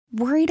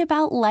Worried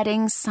about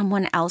letting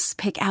someone else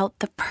pick out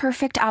the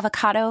perfect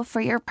avocado for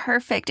your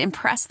perfect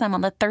impress them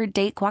on the third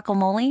date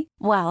guacamole?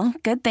 Well,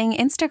 good thing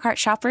Instacart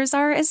shoppers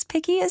are as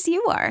picky as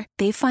you are.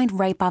 They find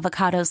ripe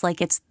avocados like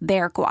it's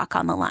their guac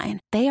on the line.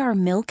 They are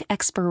milk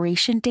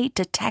expiration date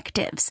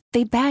detectives.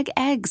 They bag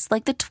eggs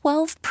like the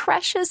 12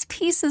 precious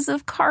pieces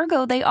of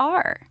cargo they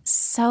are.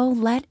 So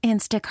let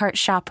Instacart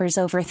shoppers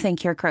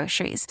overthink your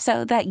groceries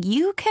so that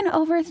you can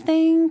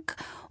overthink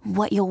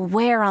what you'll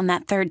wear on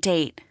that third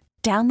date.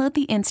 Download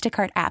the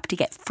Instacart app to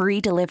get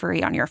free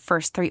delivery on your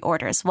first 3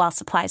 orders while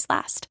supplies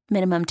last.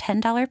 Minimum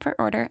 $10 per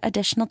order.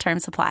 Additional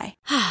terms apply.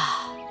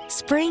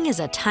 Spring is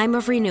a time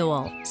of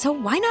renewal, so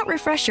why not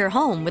refresh your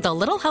home with a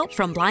little help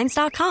from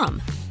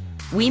Blinds.com?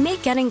 We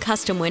make getting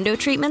custom window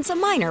treatments a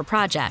minor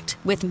project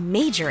with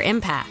major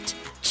impact.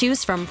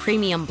 Choose from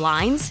premium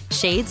blinds,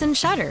 shades, and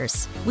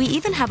shutters. We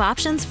even have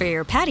options for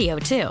your patio,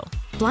 too.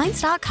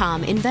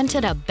 Blinds.com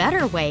invented a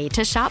better way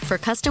to shop for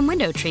custom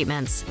window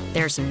treatments.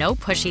 There's no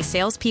pushy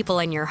salespeople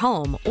in your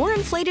home or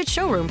inflated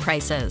showroom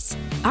prices.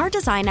 Our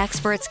design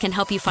experts can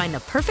help you find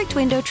the perfect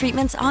window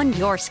treatments on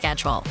your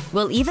schedule.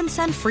 We'll even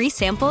send free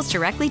samples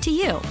directly to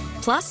you.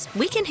 Plus,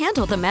 we can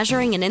handle the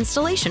measuring and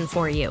installation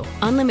for you.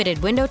 Unlimited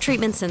window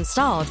treatments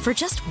installed for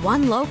just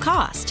one low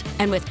cost.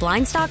 And with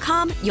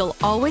Blinds.com, you'll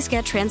always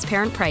get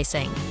transparent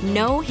pricing.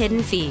 No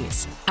hidden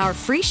fees. Our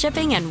free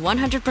shipping and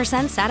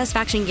 100%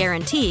 satisfaction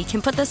guarantee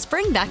can put the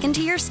spring back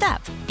into your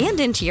step and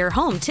into your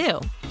home,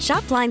 too.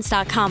 Shop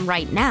Blinds.com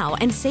right now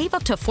and save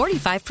up to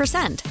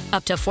 45%.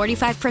 Up to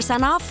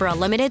 45% off for a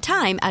limited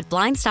time at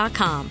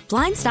Blinds.com.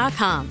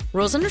 Blinds.com.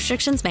 Rules and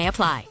restrictions may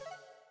apply.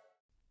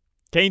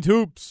 Canes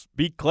Hoops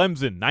beat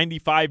Clemson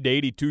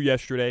 95-82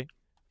 yesterday.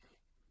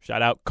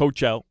 Shout out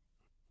Coach L.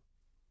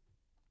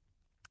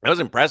 That was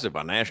impressive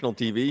on national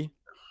TV.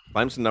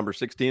 Clemson number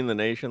 16 in the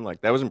nation. Like,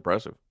 that was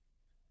impressive.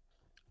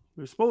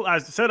 I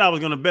said I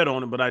was going to bet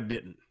on it, but I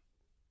didn't.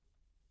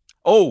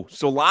 Oh,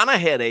 Solana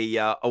had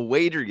a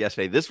wager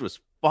yesterday. This was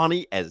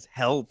funny as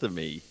hell to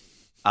me.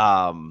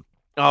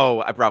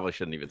 I probably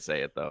shouldn't even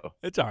say it, though.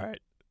 It's all right.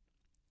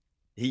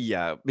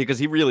 Because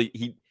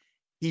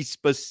he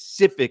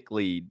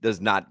specifically does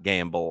not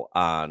gamble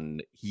on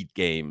Heat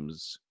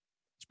games,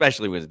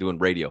 especially when he's doing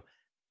radio.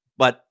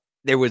 But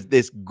there was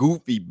this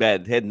goofy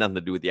bet. It had nothing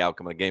to do with the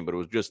outcome of the game, but it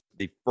was just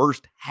the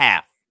first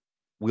half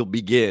will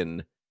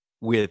begin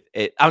with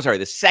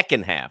the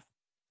second half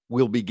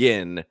will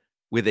begin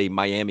with a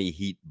Miami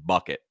Heat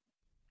bucket.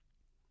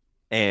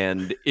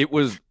 And it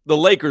was the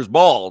Lakers'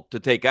 ball to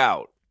take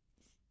out.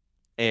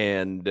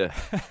 And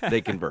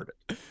they converted.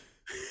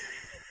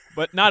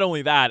 But not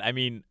only that, I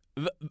mean,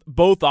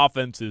 both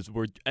offenses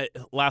were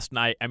last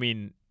night. I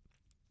mean,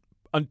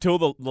 until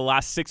the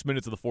last 6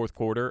 minutes of the fourth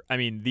quarter, I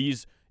mean,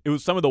 it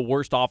was some of the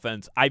worst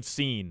offense I've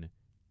seen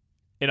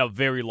in a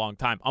very long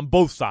time on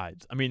both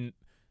sides. I mean,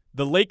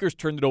 the Lakers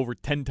turned it over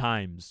 10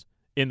 times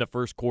in the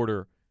first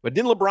quarter. But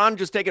didn't LeBron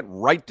just take it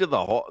right to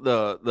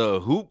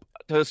the hoop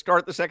to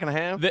start the second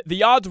half?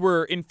 The odds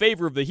were in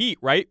favor of the Heat,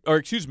 right? Or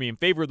excuse me, in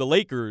favor of the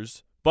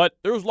Lakers. But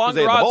there was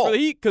longer odds for the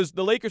Heat because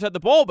the Lakers had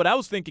the ball. But I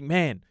was thinking,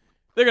 man,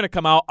 they're going to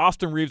come out.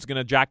 Austin Reeves is going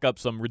to jack up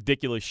some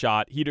ridiculous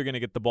shot. Heat are going to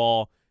get the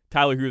ball.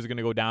 Tyler Hughes is going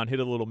to go down, hit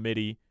a little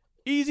midi.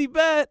 Easy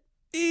bet.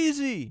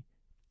 Easy.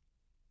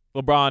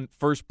 LeBron,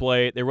 first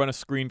play, they run a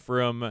screen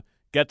for him,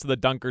 get to the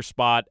dunker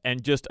spot,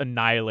 and just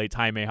annihilates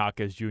Jaime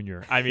Jaquez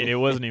Jr. I mean, it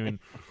wasn't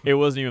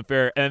even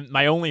fair. And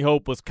my only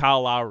hope was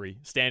Kyle Lowry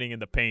standing in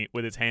the paint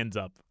with his hands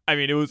up. I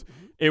mean, it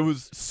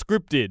was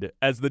scripted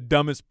as the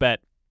dumbest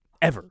bet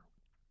ever.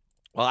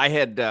 Well,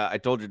 I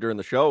told you during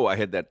the show, I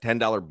had that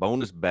 $10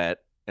 bonus bet,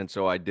 and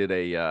so I did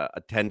a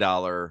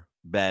 $10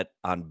 bet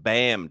on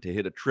Bam to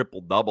hit a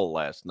triple-double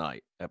last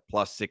night at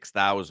plus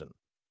 6,000.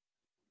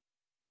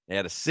 They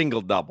had a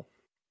single-double.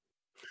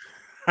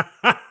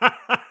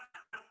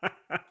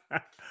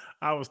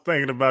 I was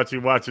thinking about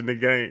you watching the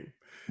game.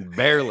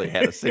 Barely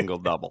had a single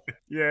double.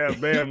 Yeah,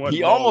 man.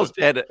 He almost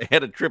had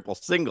a triple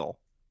single.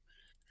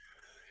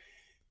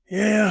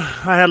 Yeah,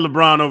 I had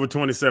LeBron over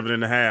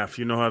 27.5.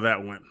 You know how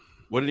that went.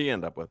 What did he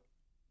end up with?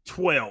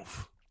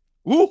 12.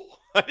 Ooh,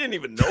 I didn't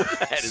even know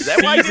that. Is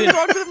that why you didn't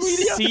talk to the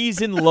media?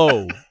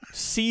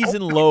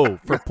 Season low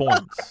for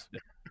points.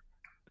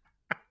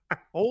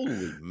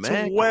 Holy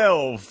man.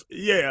 12.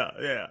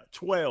 Yeah,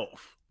 12.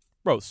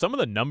 Bro, some of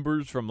the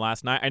numbers from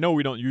last night, I know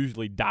we don't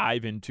usually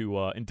dive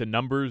into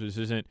numbers. This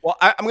isn't. Well,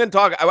 I'm going to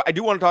talk. I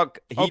do want to talk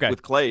Heat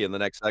with Clay in the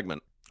next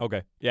segment.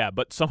 Okay. Yeah,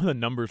 but some of the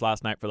numbers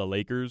last night for the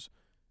Lakers,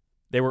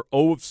 they were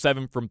 0 of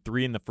 7 from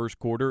 3 in the first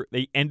quarter.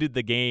 They ended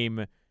the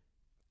game,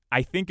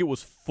 I think it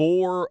was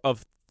 4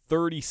 of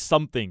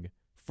 30-something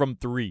from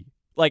 3.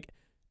 Like,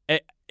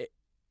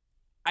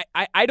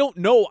 I don't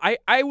know.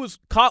 I was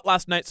caught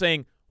last night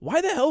saying,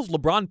 why the hell is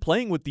LeBron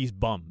playing with these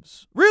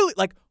bums? Really?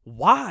 Like,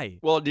 why?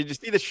 Well, did you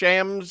see the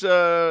Shams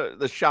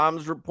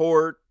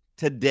report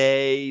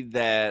today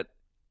that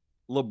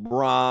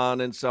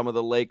LeBron and some of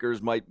the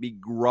Lakers might be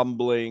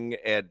grumbling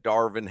at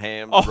Darvin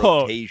Ham's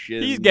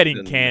rotation. He's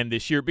getting canned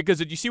this year because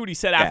did you see what he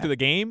said after the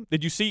game?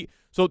 Did you see?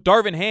 So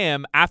Darvin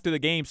Ham, after the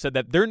game, said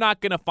that they're not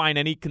going to find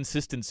any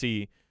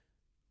consistency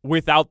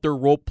without their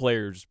role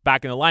players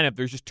back in the lineup.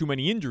 There's just too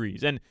many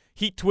injuries. And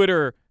Heat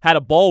Twitter had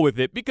a ball with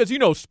it because,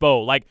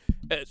 Spo. Like,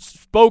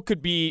 Spo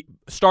could be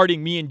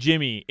starting me and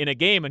Jimmy in a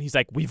game, and he's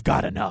like, we've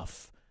got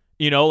enough.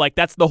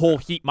 That's the whole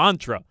Heat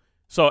mantra.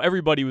 So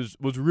everybody was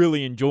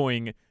really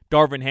enjoying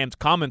Darvin Ham's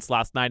comments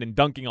last night and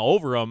dunking all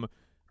over him.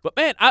 But,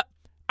 man,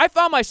 I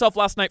found myself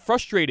last night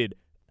frustrated.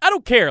 I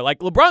don't care. Like,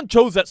 LeBron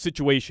chose that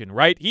situation,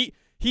 right?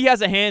 He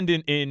has a hand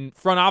in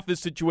front office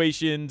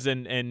situations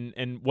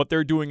and what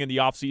they're doing in the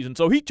offseason.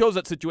 So he chose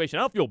that situation.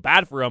 I don't feel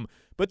bad for him.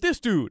 But this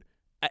dude,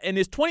 in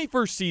his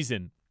 21st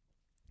season,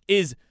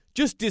 is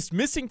just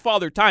dismissing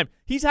Father Time.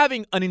 He's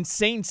having an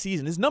insane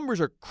season. His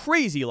numbers are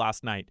crazy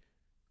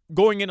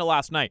going into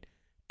last night.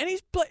 And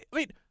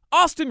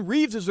Austin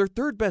Reeves is their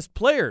third best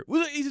player.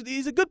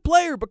 He's a good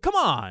player, but come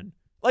on.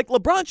 Like,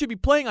 LeBron should be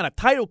playing on a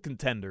title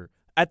contender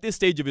at this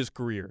stage of his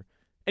career.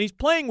 And he's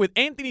playing with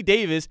Anthony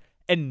Davis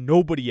and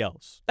nobody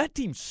else. That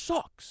team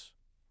sucks.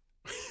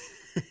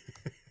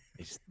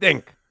 They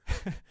stink.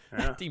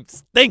 That team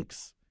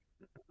stinks.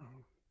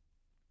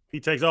 He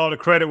takes all the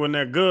credit when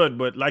they're good,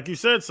 but like you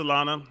said,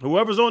 Solana,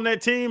 whoever's on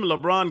that team,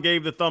 LeBron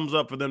gave the thumbs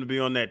up for them to be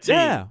on that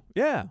team.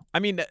 Yeah. I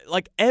mean,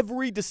 like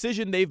every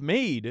decision they've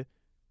made,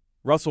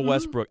 Russell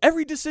Westbrook,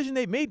 every decision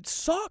they've made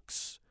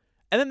sucks.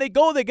 And then they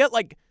get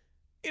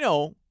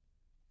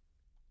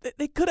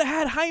they could have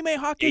had Jaime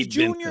Jaquez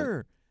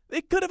Jr.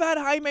 They could have had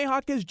Jaime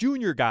Jaquez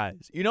Jr.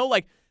 guys.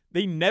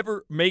 They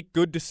never make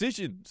good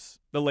decisions,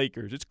 the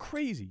Lakers. It's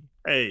crazy.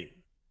 Hey,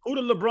 who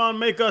did LeBron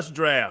make us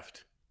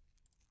draft?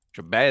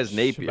 Shabazz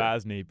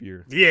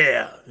Napier.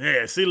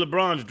 Yeah. See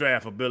LeBron's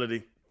draft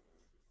ability.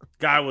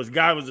 Guy was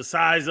the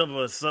size of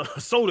a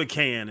soda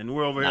can, and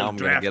we're over here I'm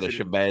going to get a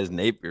Shabazz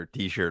Napier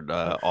T-shirt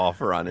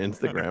offer on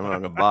Instagram, and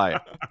I'm going to buy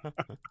it.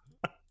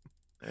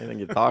 Anything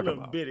you talk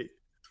about. Bitty.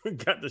 We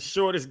got the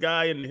shortest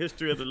guy in the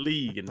history of the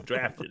league and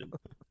drafted him.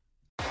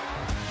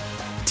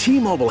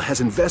 T-Mobile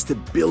has invested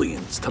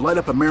billions to light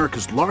up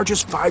America's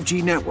largest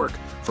 5G network,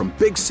 from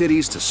big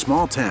cities to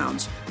small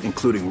towns,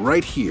 including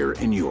right here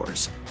in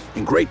yours.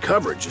 And great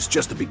coverage is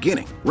just the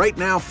beginning. Right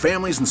now,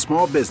 families and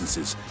small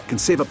businesses can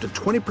save up to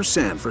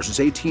 20% versus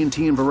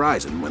AT&T and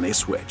Verizon when they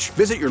switch.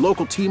 Visit your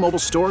local T-Mobile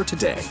store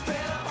today.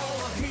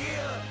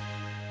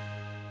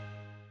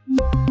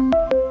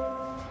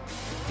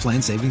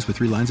 Plan savings with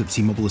 3 lines of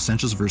T-Mobile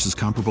Essentials versus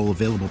comparable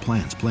available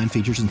plans. Plan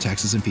features and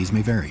taxes and fees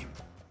may vary.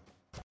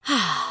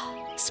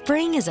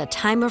 Spring is a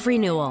time of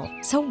renewal,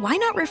 so why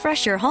not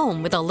refresh your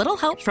home with a little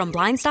help from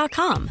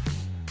Blinds.com?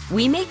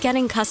 We make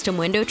getting custom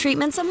window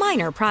treatments a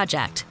minor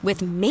project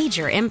with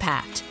major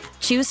impact.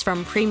 Choose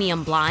from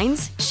premium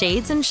blinds,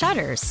 shades, and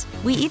shutters.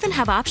 We even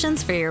have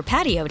options for your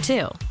patio,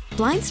 too.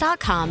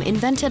 Blinds.com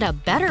invented a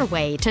better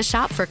way to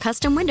shop for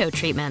custom window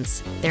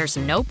treatments. There's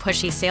no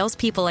pushy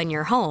salespeople in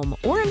your home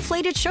or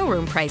inflated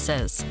showroom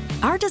prices.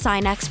 Our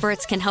design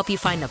experts can help you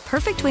find the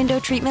perfect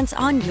window treatments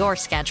on your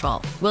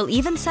schedule. We'll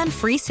even send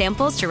free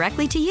samples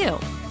directly to you.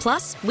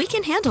 Plus, we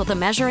can handle the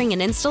measuring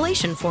and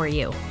installation for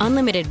you.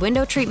 Unlimited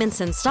window treatments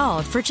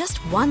installed for just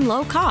one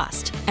low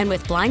cost. And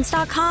with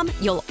Blinds.com,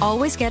 you'll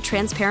always get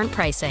transparent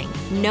pricing.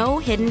 No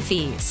hidden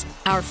fees.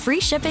 Our free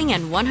shipping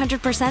and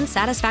 100%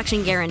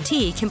 satisfaction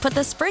guarantee can put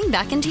the spring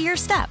back into your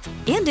step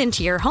and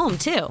into your home,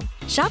 too.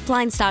 Shop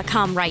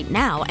Blinds.com right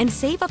now and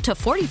save up to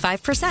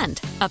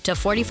 45%. Up to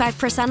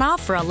 45%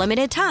 off for a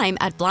limited time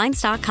at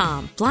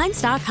Blinds.com.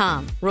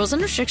 Blinds.com. Rules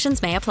and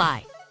restrictions may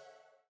apply.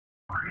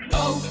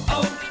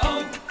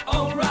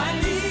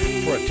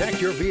 O'Reilly.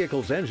 Protect your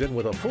vehicle's engine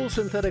with a full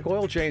synthetic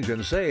oil change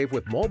and save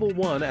with Mobil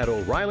 1 at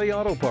O'Reilly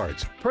Auto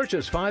Parts.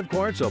 Purchase 5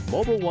 quarts of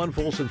Mobil 1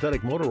 full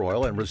synthetic motor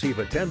oil and receive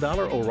a $10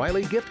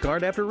 O'Reilly gift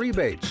card after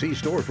rebate. See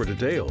store for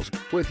details.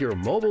 With your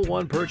Mobil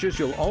 1 purchase,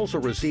 you'll also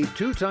receive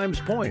 2 times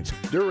points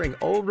during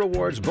O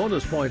Rewards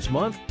Bonus Points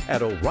Month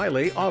at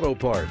O'Reilly Auto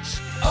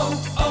Parts.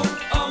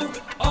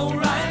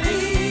 O'Reilly.